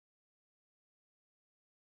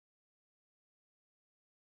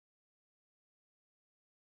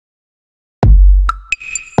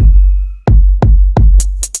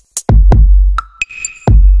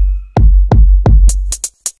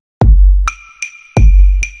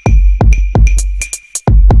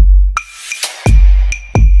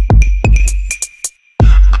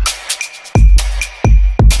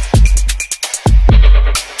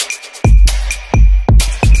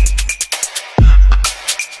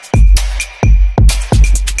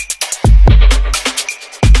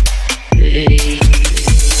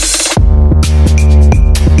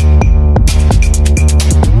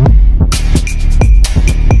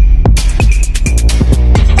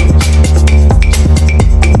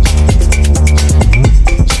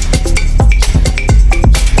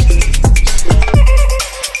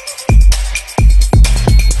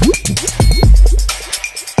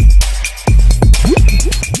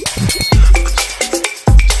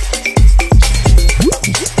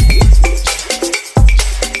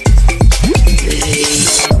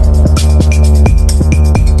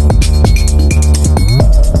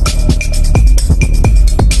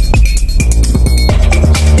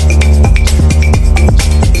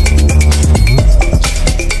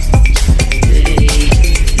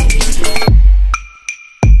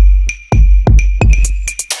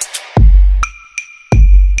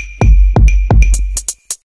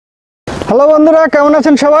বন্ধুরা কেমন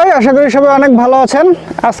আছেন সবাই? আশা করি সবাই অনেক ভালো আছেন।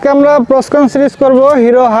 আজকে আমরা প্রসকন সিরিজ করব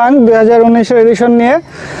হিরো হাঙ্ক 2019 এডিশন নিয়ে।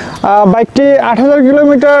 বাইকটি 8000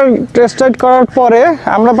 কিলোমিটার টেস্ট রাইড করার পরে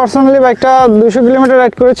আমরা পার্সোনালি বাইকটা 200 কিলোমিটার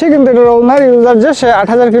রাইড করেছি, কিন্তু এটার ওনার ইউজার যে সে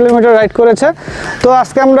 8000 কিলোমিটার রাইড করেছে। তো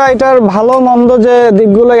আজকে আমরা এটার ভালো মন্দ যে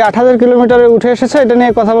দিকগুলো এই 8000 কিলোমিটারে উঠে এসেছে এটা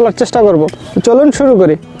নিয়ে কথা বলার চেষ্টা করব। চলুন শুরু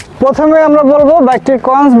করি। প্রথমে আমরা বলবো বাইকটির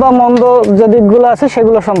কনস বা মন্দ যে দিকগুলো আছে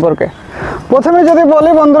সেগুলো সম্পর্কে। প্রথমে যদি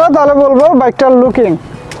বলি বন্ধুরা, তাহলে বলবো বাইকটার লুকিং।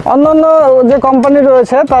 অন্যান্য যে কোম্পানি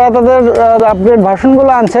রয়েছে তারা তাদের আপগ্রেড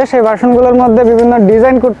ভার্সনগুলো আনছে, সেই ভার্সনগুলোর মধ্যে বিভিন্ন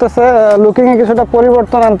ডিজাইন করতেছে, লুকিংয়ে কিছুটা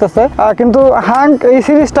পরিবর্তন আনতেছে। কিন্তু হাঙ্ক এই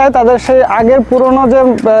সিরিজটায় তাদের সেই আগের পুরনো যে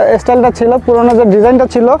স্টাইলটা ছিল, পুরনো যে ডিজাইনটা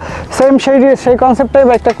ছিল, সেম সেই কনসেপ্টটাই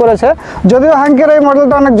বাইকটা করেছে। যদিও হাঙ্কের এই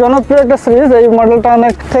মডেলটা অনেক জনপ্রিয় একটা সিরিজ, এই মডেলটা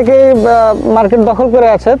অনেক থেকেই মার্কেট দখল করে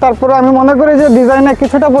আছে, তারপরে আমি মনে করি যে ডিজাইনে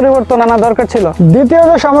কিছুটা পরিবর্তন আনা দরকার ছিল। দ্বিতীয়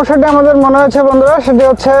যে সমস্যাটা আমাদের মনে হয়েছে বন্ধুরা, সেটি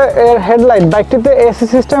হচ্ছে এর হেডলাইট। বাইকটিতে এসি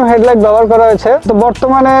সিস্টেম হেডলাইট ব্যবহার করা হয়েছে। তো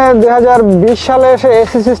বর্তমানে 2020 সালে এসে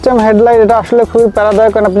এসি সিস্টেম হেডলাইট এটা আসলে খুবই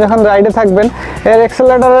প্যারাদায়ক। আপনি যখন রাইডে থাকবেন এর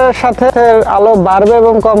এক্সেলেটরের সাথে আলো বাড়বে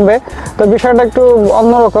এবং কমবে, তো বিষয়টা একটু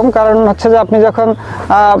অন্যরকম। কারণ হচ্ছে যে আপনি যখন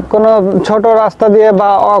কোনো ছোট রাস্তা দিয়ে বা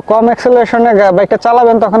কম এক্সেলারেশনে বাইকটা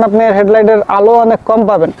চালাবেন তখন আপনি এর হেডলাইটের আলো অনেক কম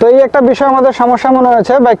পাবেন। তো এই একটা বিষয় আমাদের সমস্যা মনে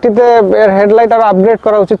হয়েছে, বাইকটিতে এর হেডলাইট আরো আপগ্রেড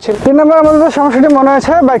করা উচিত ছিল। 3 নম্বর আমাদের সমস্যাটি মনে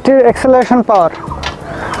হয়েছে বাইকটির এক্সেলারেশন পাওয়ার।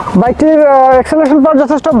 বাইকটির এক্সেলারেশন পাওয়ার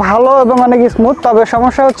যথেষ্ট ভালো এবং অনেক স্মুথ, তবে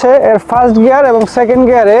সমস্যা হচ্ছে এর ফার্স্ট গিয়ার এবং সেকেন্ড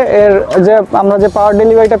গিয়ারে এর যে আমরা যে পাওয়ার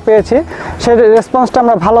ডেলিভারিটা পেয়েছি সেই রেসপন্সটা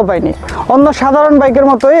আমরা ভালো পাইনি। অন্য সাধারণ বাইকের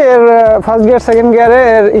মতোই এর ফার্স্ট গিয়ার সেকেন্ড গিয়ারে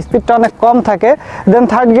এর স্পিডটা অনেক কম থাকে, দেন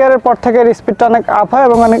থার্ড গিয়ারের পর থেকে এর স্পিডটা অনেক আপ হয়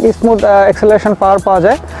এবং অনেক স্মুথ এক্সেলারেশন পাওয়ার পাওয়া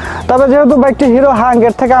যায়। তবে যেহেতু বাইকটি হিরো হাঙ্ক,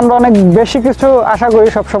 এর থেকে আমরা অনেক বেশি কিছু আশা করি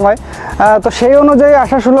সবসময়, তো সেই অনুযায়ী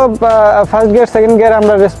আশা সুলভ ফার্স্ট গিয়ার সেকেন্ড গিয়ারে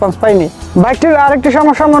আমরা রেসপন্স পাইনি। বাইকটির আরেকটি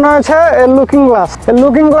সমস্যা মনে হয়েছে এর লুকিং গ্লাস। এর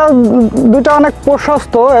লুকিং গ্লাস দুটো অনেক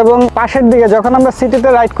প্রশস্ত এবং পাশের দিকে যখন আমরা সিটিতে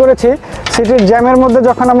রাইড করেছি, সিটির জ্যামের মধ্যে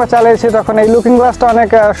যখন আমরা চালিয়েছি তখন এই লুকিং গ্লাসটা অনেক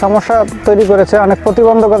সমস্যা তৈরি করেছে, অনেক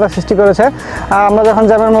প্রতিবন্ধকতা সৃষ্টি করেছে। আমরা যখন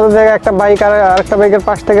জ্যামের মধ্যে থেকে একটা বাইক আর আরেকটা বাইকের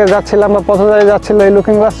পাশ থেকে যাচ্ছিলাম বা পথচারী যাচ্ছিল, এই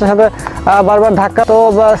লুকিং গ্লাসটার সাথে বারবার ধাক্কা। তো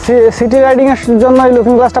সিটি রাইডিংয়ের জন্য এই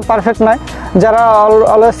লুকিং গ্লাসটা পারফেক্ট নয়। যারা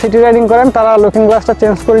অলওয়েজ সিটি রাইডিং করেন তারা লুকিং গ্লাসটা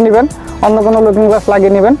চেঞ্জ করে নেবেন, অন্য কোনো লুকিং গ্লাস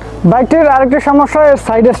লাগিয়ে নেবেন। বাইকটির আরেকটি সমস্যা এর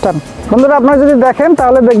সাইড স্ট্যান্ড। বন্ধুরা আপনারা যদি দেখেন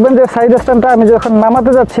তাহলে দেখবেন যে সাইড স্ট্যান্ডটা আমি যখন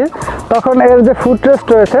নামাতে যাচ্ছি তখন এর যে ফুট রেস্ট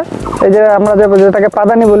রয়েছে, এই যে আমরা যেটাকে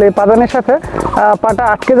পাদানি বলি, এই পাদানির সাথে পাটা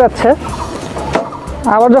আটকে যাচ্ছে।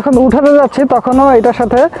 আবার যখন উঠাতে যাচ্ছি তখনও এটার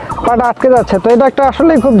সাথে পাটা আটকে যাচ্ছে। তো এটা একটা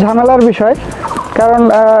আসলেই খুব ঝামেলার বিষয়, কারণ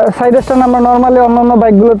সাইড স্ট্যান্ড আমরা নর্মালি অন্য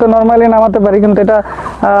বাইকগুলোতে নর্মালি নামাতে পারি, কিন্তু এটা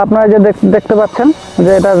আপনারা যে দেখতে পাচ্ছেন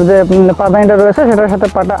যে এটার যে পাদানিটা রয়েছে সেটার সাথে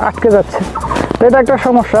পাটা আটকে যাচ্ছে। তো এটা একটা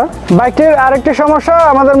সমস্যা। বাইকটির আরেকটি সমস্যা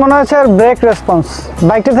আমাদের মনে হচ্ছে এর ব্রেক রেসপন্স।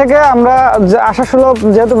 বাইকটি থেকে আমরা আশা সুলভ,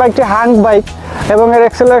 যেহেতু বাইকটি হাঙ্ক বাইক এবং এর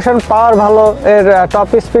এক্সেলারেশন পাওয়ার ভালো, এর টপ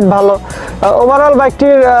স্পিড ভালো, ওভারঅল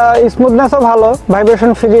বাইকটির স্মুথনেসও ভালো,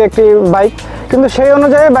 ভাইব্রেশন ফ্রি একটি বাইক, কিন্তু সেই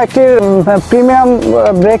অনুযায়ী বাইকটির প্রিমিয়াম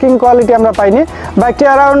ব্রেকিং কোয়ালিটি আমরা পাইনি। বাইকটি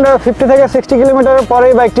অ্যারাউন্ড 50 থেকে 60 কিলোমিটারের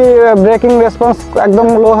পরেই বাইকটি ব্রেকিং রেসপন্স একদম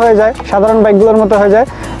লো হয়ে যায়, সাধারণ বাইকগুলোর মতো হয়ে যায়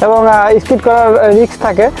এবং স্পিড করার রিস্ক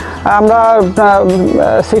থাকে। আমরা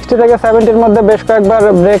 60 থেকে 70-র মধ্যে বেশ কয়েকবার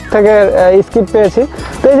ব্রেক থেকে স্কিপ পেয়েছি।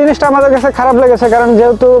 তো এই জিনিসটা আমাদের কাছে খারাপ লেগেছে, কারণ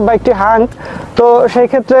যেহেতু বাইকটি হাঙ্ক, তো সেই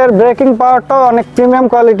ক্ষেত্রে ব্রেকিং পাওয়ারটাও অনেক প্রিমিয়াম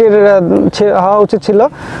কোয়ালিটির হওয়া উচিত ছিল।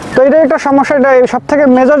 তো এটাই একটা সমস্যা। এটা সব থেকে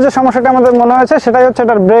মেজর যে সমস্যাটা আমাদের মনে হয়েছে সেটাই হচ্ছে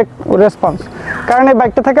এটার ব্রেক রেসপন্স, কারণ এই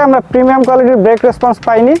বাইকটা থেকে আমরা প্রিমিয়াম কোয়ালিটির ব্রেক রেসপন্স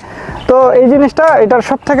পাইনি। তো এই জিনিসটা এটার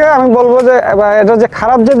সব থেকে আমি বলবো যে এটা যে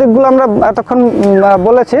খারাপ যে দিকগুলো আমরা এতক্ষণ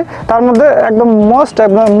বলেছি তার মধ্যে একদম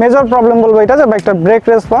মেজর প্রবলেম বলবো এটা, যে বাইকটার ব্রেক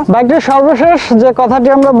রেসপন্স। বাইকটির সর্বশেষ যে কথাটি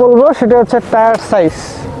আমরা বলবো সেটা হচ্ছে টায়ার সাইজ।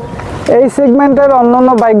 এই সেগমেন্টের অন্যান্য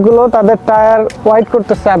বাইকগুলো তাদের টায়ার ওয়াইড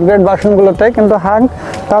করতেছে আপগ্রেড ভার্সনগুলোতে, কিন্তু হাঙ্ক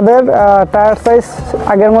তাদের টায়ার সাইজ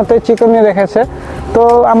আগের মতোই চিকনিয়ে রেখেছে। তো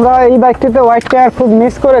আমরা এই বাইকটিতে হোয়াইট টায়ার খুব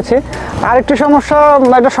মিস করেছি। আরেকটি সমস্যা,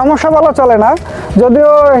 একটা সমস্যা বলা চলে না,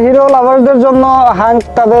 যদিও হিরো লাভারদের জন্য হাঙ্ক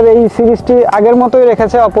তাদের এই সিরিজটি আগের মতোই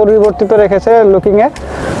রেখেছে, অপরিবর্তিত রেখেছে লুকিংয়ে।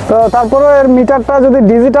 তো তারপরেও এর মিটারটা যদি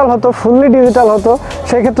ডিজিটাল হতো, ফুললি ডিজিটাল হতো,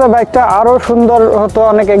 সেক্ষেত্রে বাইকটা আরও সুন্দর হতো,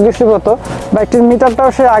 অনেক এগ্রেসিভ হতো। বাইকটির মিটারটাও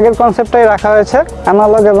সে আগের কনসেপ্টটাই রাখা হয়েছে,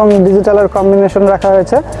 অ্যানালগ এবং ডিজিটালের কম্বিনেশন রাখা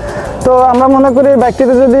হয়েছে। তো আমরা মনে করি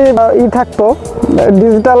বাইকটিতে যদি থাকতো,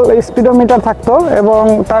 ডিজিটাল স্পিডোমিটার থাকতো এবং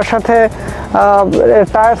তার সাথে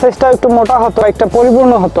টায়ার সাইজটা একটু মোটা হতো, একটা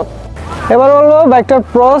পরিপূর্ণ হতো। এবার বলবো বাইকটার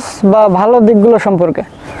প্রস বা ভালো দিকগুলো সম্পর্কে।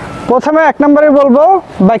 প্রথমে 1 নম্বরে বলবো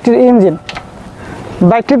বাইকটির ইঞ্জিন।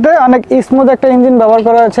 বাইকটিতে অনেক স্মুথ একটা ইঞ্জিন ব্যবহার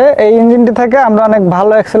করা হয়েছে। এই ইঞ্জিনটি থেকে আমরা অনেক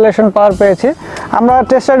ভালো অ্যাক্সেলারেশন পাওয়ার পেয়েছি। আমরা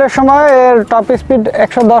টেস্ট রাইডের সময় এর টপ স্পিড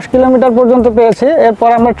 110 কিলোমিটার পর্যন্ত পেয়েছি। এরপর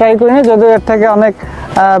আমরা ট্রাই করিনি, যদিও এর থেকে অনেক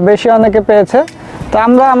বেশি অনেকে পেয়েছে। তো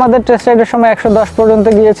আমরা আমাদের টেস্ট রাইডের সময় 110 পর্যন্ত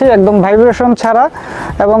গিয়েছি, একদম ভাইব্রেশন ছাড়া,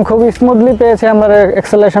 এবং খুব স্মুথলি পেয়েছি আমরা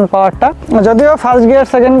অ্যাক্সেলারেশন পাওয়ারটা। যদিও ফার্স্ট গিয়ার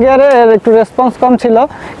সেকেন্ড গিয়ারে এর একটু রেসপন্স কম ছিল,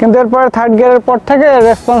 কিন্তু এরপরে থার্ড গিয়ারের পর থেকে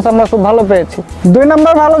রেসপন্স আমরা খুব ভালো পেয়েছি। 2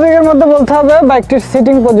 নম্বর ভালো দিকের মধ্যে বলতে হবে বাইকটির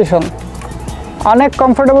সিটিং পজিশন। অনেক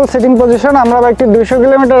কমফোর্টেবল সিটিং পজিশন। আমরা বাইকটি 200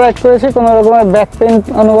 কিলোমিটার রাইড করেছি, কোনো রকমের ব্যাক পেইন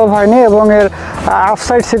অনুভব হয়নি, এবং এর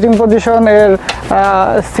আফসাইড সিটিং পজিশন, এর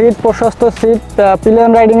সিট, প্রশস্ত সিট,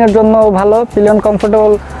 পিলিয়ন রাইডিংয়ের জন্য ভালো। পিলিয়ন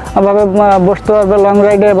কমফোর্টেবল ভাবে বসতে পারবে লং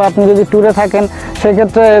রাইডে, বা আপনি যদি ট্যুরে থাকেন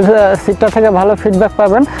সেক্ষেত্রে সিটটা থেকে ভালো ফিডব্যাক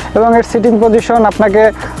পাবেন, এবং এর সিটিং পজিশন আপনাকে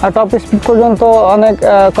টপ স্পিড পর্যন্ত অনেক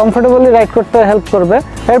কমফোর্টেবলি রাইড করতে হেল্প করবে।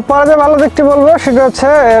 এরপরে যে ভালো দিকটি বলবো সেটা হচ্ছে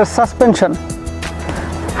এর সাসপেনশন।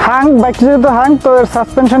 হাঙ্ক বাইকটি যেহেতু হাঙ্ক, তো এর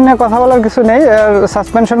সাসপেনশন নিয়ে কথা বলার কিছু নেই। এর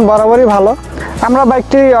সাসপেনশন বরাবরই ভালো। আমরা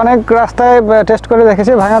বাইকটি অনেক রাস্তায় টেস্ট করে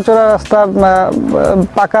দেখেছি, ভাঙাচোরা রাস্তা,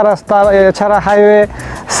 পাকা রাস্তা, এছাড়া হাইওয়ে,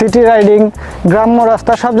 সিটি রাইডিং, গ্রাম্য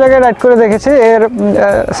রাস্তা, সব জায়গায় রাইড করে দেখেছি। এর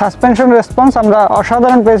সাসপেনশন রেসপন্স আমরা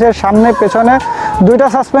অসাধারণ পেয়েছি। সামনে পেছনে দুইটা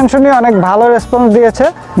সাসপেনশনই অনেক ভালো রেসপন্স দিয়েছে।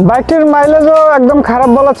 বাইকটির মাইলেজও একদম খারাপ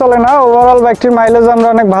বলা চলে না। ওভারঅল বাইকটির মাইলেজ আমরা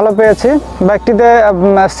অনেক ভালো পেয়েছি। বাইকটিতে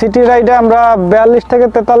সিটি রাইডে আমরা 42 থেকে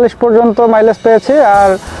 43 পর্যন্ত মাইলেজ পেয়েছি, আর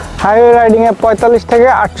হাইওয়ে রাইডিংয়ে 45 থেকে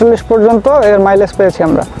 48 পর্যন্ত এর মাইলেজ পেয়েছি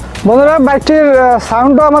আমরা। বন্ধুরা, বাইকটির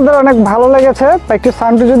সাউন্ডও আমাদের অনেক ভালো লেগেছে। বাইকটির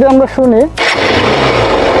সাউন্ডটি যদি আমরা শুনি,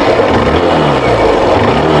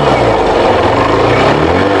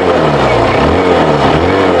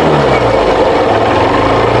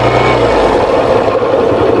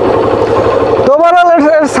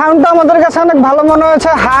 সাউন্ডটা আমাদের কাছে অনেক ভালো মনে হয়েছে।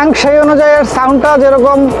 হাঙ্ক সেই অনুযায়ী এর সাউন্ডটা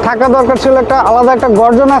যেরকম থাকা দরকার ছিল, একটা আলাদা একটা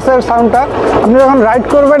গর্জন আছে এর সাউন্ডটা। আপনি যখন রাইড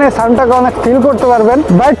করবেন এই সাউন্ডটাকে অনেক ফিল করতে পারবেন।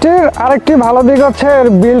 বাইকটির আরেকটি ভালো দিক হচ্ছে এর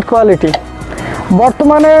বিল্ড কোয়ালিটি।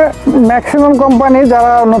 বর্তমানে ম্যাক্সিমাম কোম্পানি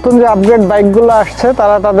যারা নতুন যে আপগ্রেড বাইকগুলো আসছে,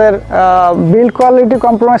 তারা তাদের বিল্ড কোয়ালিটি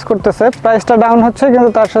কম্প্রোমাইজ করতেছে। প্রাইসটা ডাউন হচ্ছে, কিন্তু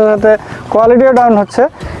তার সাথে সাথে কোয়ালিটিও ডাউন হচ্ছে।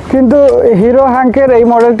 কিন্তু হিরো হাঙ্কের এই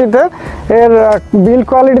মডেলটিতে এর বিল্ড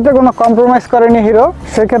কোয়ালিটিতে কোনো কম্প্রোমাইজ করেনি হিরো।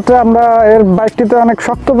 সেক্ষেত্রে আমরা এর বাইকটিতে অনেক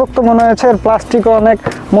শক্তপোক্ত মনে হয়েছে। এর প্লাস্টিকও অনেক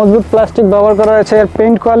মজবুত প্লাস্টিক ব্যবহার করা হয়েছে। এর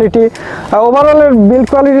পেইন্ট কোয়ালিটি, ওভারঅল এর বিল্ড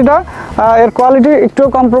কোয়ালিটিটা, এর কোয়ালিটি একটু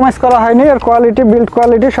কম্প্রোমাইজ করা হয়নি। এর কোয়ালিটি, বিল্ড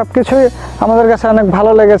কোয়ালিটি সব কিছুই আমাদের কাছে অনেক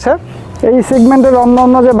ভালো লেগেছে। এই সেগমেন্টের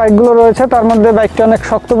অন্য যে বাইকগুলো রয়েছে তার মধ্যে বাইকটি অনেক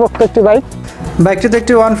শক্তপোক্ত একটি বাইক। বাইকটিতে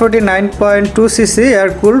একটি 149.2 CC air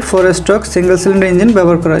cooled 4 stroke single cylinder engine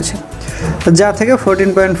ব্যবহার করা হয়েছে, যা থেকে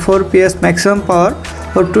 14.4 PS ম্যাক্সিমাম পাওয়ার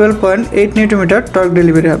ও 12.8 নিউটনমিটার টর্ক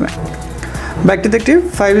ডেলিভারি হবে। বাইকটিতে একটি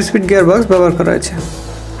 5 স্পিড গিয়ার বক্স ব্যবহার করা হয়েছে।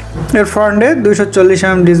 এর ফ্রন্টে 240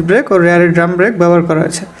 mm ডিস্ক ব্রেক ও রেয়ারে ড্রাম ব্রেক ব্যবহার করা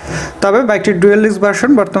হয়েছে। তবে বাইকটির ডুয়েল ডিস্ক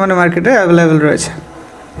ভার্সন বর্তমানে মার্কেটে অ্যাভেলেবেল রয়েছে।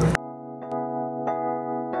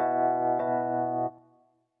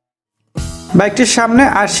 বাইকটির সামনে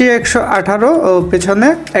 80-118 ও পেছনে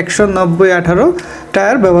 190-18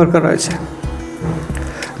 টায়ার ব্যবহার করা হয়েছে।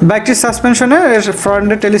 বাইকটির সাসপেনশনে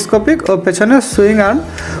ফ্রন্টে টেলিস্কোপিক ও পেছনে সুইং আর্ম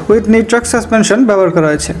উইথ নিউট্রাক সাসপেনশন ব্যবহার করা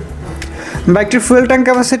হয়েছে। বাইকটির ফুয়েল ট্যাঙ্ক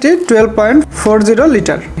ক্যাপাসিটি 12.40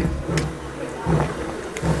 লিটার।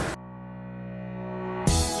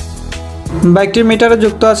 বাইকটির মিটারে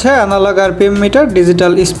যুক্ত আছে analogue RPM meter,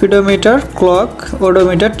 digital speedometer, clock,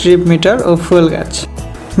 odometer, trip meter ও ফুয়েল গ্যাজ।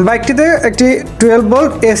 বাইকটিতে একটি 12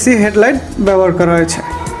 ভোল্ট এসি হেডলাইট ব্যবহার করা হয়েছে।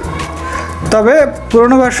 তবে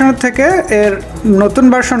পুরনো ভার্সনের থেকে এর নতুন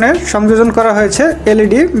ভার্সনে সংযোজন করা হয়েছে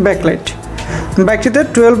LED backlight. বাইকটিতে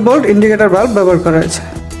 12 volt indicator bulb ব্যবহার করা হয়েছে।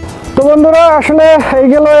 তো বন্ধুরা, আসলে এই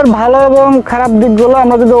গেল এর ভালো এবং খারাপ দিকগুলো।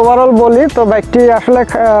 আমরা যদি ওভারঅল বলি, তো বাইকটি আসলে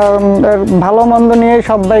ভালো মন্দ নিয়েই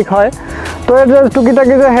সব বাইক হয়। তো এর যে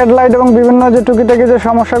টুকিটাকি যে হেডলাইট এবং বিভিন্ন যে টুকিটাকি যে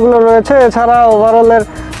সমস্যাগুলো রয়েছে, এছাড়া ওভারঅলের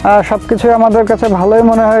সব কিছুই আমাদের কাছে ভালোই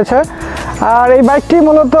মনে হয়েছে। আর এই বাইকটি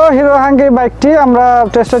মূলত হিরো হাঙ্ক, এই বাইকটি আমরা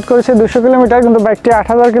টেস্ট রাইড করেছি 200 কিলোমিটার, কিন্তু বাইকটি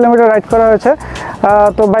 8000 কিলোমিটার রাইড করা হয়েছে।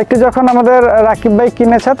 তো বাইকটি যখন আমাদের রাকিব ভাই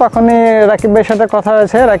কিনেছে, তখনই রাকিব ভাইয়ের সাথে কথা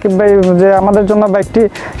হয়েছে। রাকিব ভাই যে আমাদের জন্য বাইকটি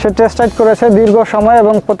সে টেস্ট রাইড করেছে দীর্ঘ সময়,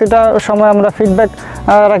 এবং প্রতিটা সময় আমরা ফিডব্যাক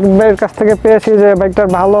রাকিব ভাইয়ের কাছ থেকে পেয়েছি যে বাইকটার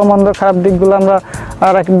ভালো মন্দ খারাপ দিকগুলো আমরা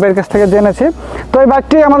রাকিব ভাইয়ের কাছ থেকে জেনেছি। তো এই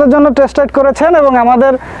বাইকটি আমাদের জন্য টেস্ট রাইড করেছেন এবং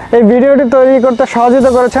আমাদের এই ভিডিওটি তৈরি করতে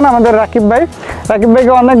সহযোগিতা করেছেন আমাদের রাকিব ভাই। রাকিব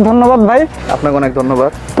ভাইকে অনেক ধন্যবাদ ভাই। আপনাকে অনেক ধন্যবাদ।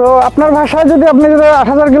 তো আপনার ভাষায় যদি আপনি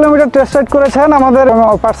 8000 কিলোমিটার টেস্ট রাইড করেছেন, আমাদের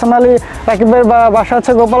পার্সোনালি রাকিব ভাইয়ের বাসা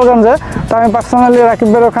আছে গোপালগঞ্জে। তো আমি পার্সোনালি রাকিব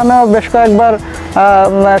ভাইয়ের ওখানেও বেশ কয়েকবার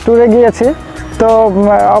ট্যুরে গিয়েছি। তো তো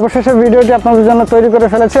অবশেষে ভিডিওটি আপনাদের জন্য তৈরি করে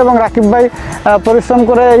ফেলেছে এবং রাকিব ভাই পরিশ্রম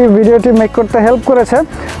করে এই ভিডিওটি মেক করতে হেল্প করেছে।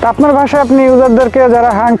 তো আপনার ভাষায় আপনি ইউজারদেরকে যারা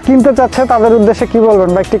হাঙ্ক কিনতে চাচ্ছে তাদের উদ্দেশ্যে কি বলবেন?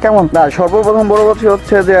 বাইকটি কেমন? না, সর্বপ্রথম বড় কথা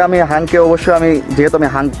হচ্ছে যে আমি হাঙ্কে অবশ্যই যেহেতু আমি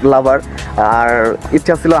হাঙ্ক লাভার আর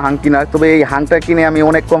ইচ্ছা ছিল হাঙ্ক কেনার, তবে এই হাঙ্কটা কিনে আমি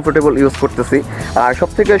অনেক কমফোর্টেবল ইউজ করতেছি। আর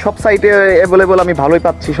সব সাইটে অ্যাভেলেবল আমি ভালোই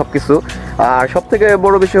পাচ্ছি সব কিছু। আর সব থেকে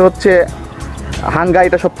বড় বিষয় হচ্ছে হাঙ্ক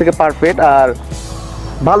গাড়িটা সব থেকে পারফেক্ট আর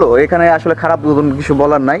ভালো। এখানে আসলে খারাপ কিছু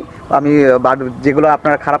বলার নাই। আমি যেগুলো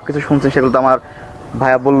আপনারা খারাপ কিছু শুনছেন সেগুলো তো আমার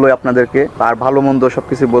ভাইয়া বললোই আপনাদেরকে, আর ভালো মন্দ সব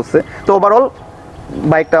কিছু বলছে। তো ওভারঅল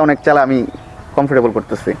বাইকটা অনেক চালা আমি কমফোর্টেবল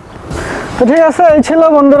করতেছি। তো ঠিক আছে, এই ছিল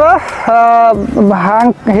বন্ধুরা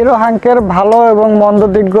হিরো হাঙ্কের ভালো এবং মন্দ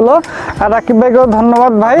দিকগুলো। আর রাকিব ভাইকেও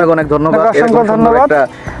ধন্যবাদ ভাই, অনেক ধন্যবাদ, অসংখ্য ধন্যবাদ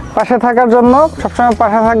পাশে থাকার জন্য। সবসময়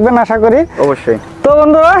পাশে থাকবেন আশা করি। অবশ্যই। তো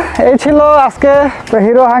বন্ধুরা, এই ছিল আজকে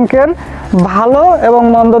হিরো হাঙ্কের ভালো এবং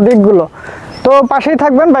মন্দ দিকগুলো। তো পাশেই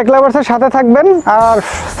থাকবেন, বাইক লাভার্সের সাথে থাকবেন, আর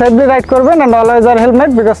সেফলি রাইড করবেন, and always R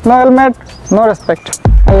helmet, because no helmet no respect.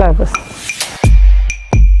 আল্লাহ হাফেজ।